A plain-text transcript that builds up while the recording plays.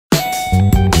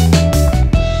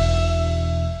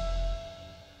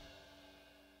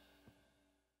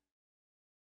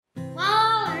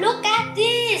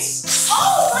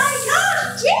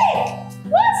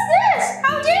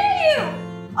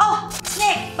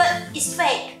It's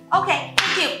fake. Okay,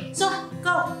 thank you. So,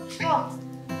 go.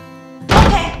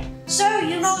 Okay, so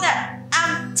you know that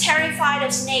I'm terrified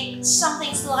of snakes.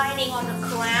 Something's sliding on the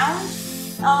ground.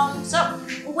 So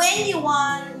when you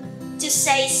want to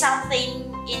say something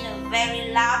in a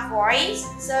very loud voice,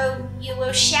 so you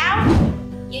will shout,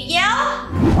 you yell,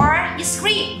 or you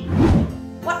scream.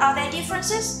 What are their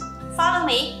differences? Follow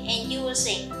me and you will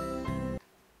see.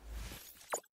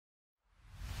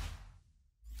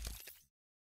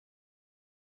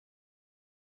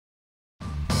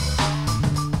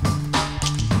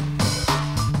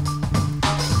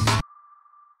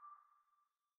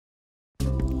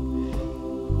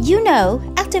 You know,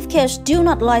 active kids do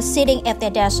not like sitting at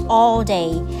their desk all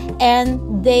day,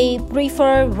 and they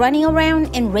prefer running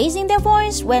around and raising their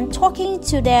voice when talking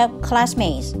to their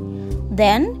classmates.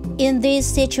 Then, in these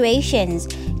situations,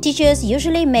 teachers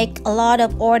usually make a lot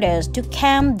of orders to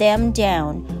calm them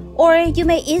down, or you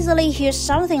may easily hear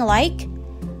something like,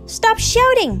 "Stop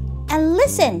shouting and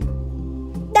listen."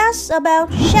 That's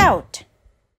about shout.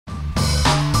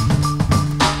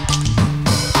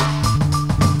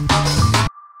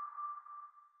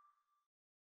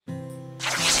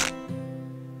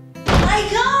 My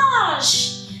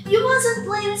gosh! You wasn't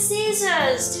playing with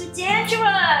scissors! Too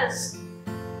dangerous!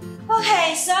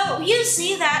 Okay, so you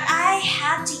see that I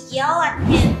had to yell at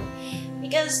him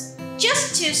because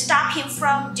just to stop him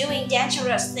from doing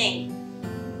dangerous thing.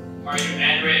 Are you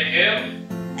angry at him?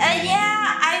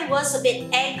 Yeah, I was a bit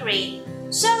angry.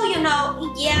 So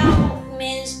yell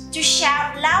means to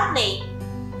shout loudly.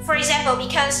 For example,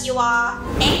 because you are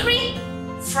angry,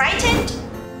 frightened,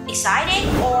 excited,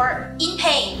 or in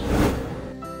pain.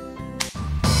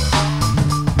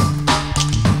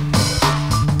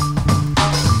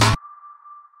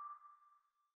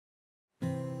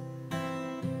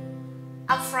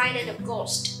 I'm frightened of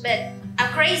ghosts, but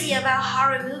I'm crazy about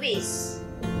horror movies.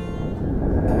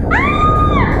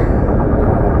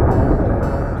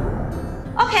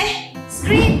 Okay,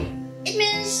 scream. It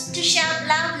means to shout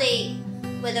loudly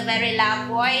with a very loud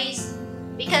voice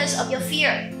because of your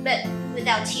fear, but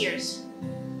without tears.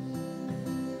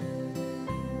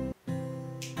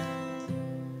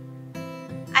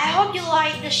 I hope you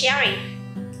like the sharing.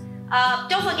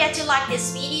 Don't forget to like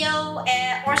this video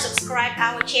or subscribe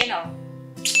our channel.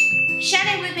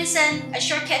 Shannon Wilkinson, a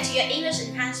shortcut to your English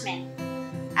enhancement.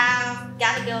 I've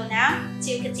gotta go now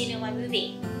to continue my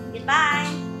movie. Goodbye.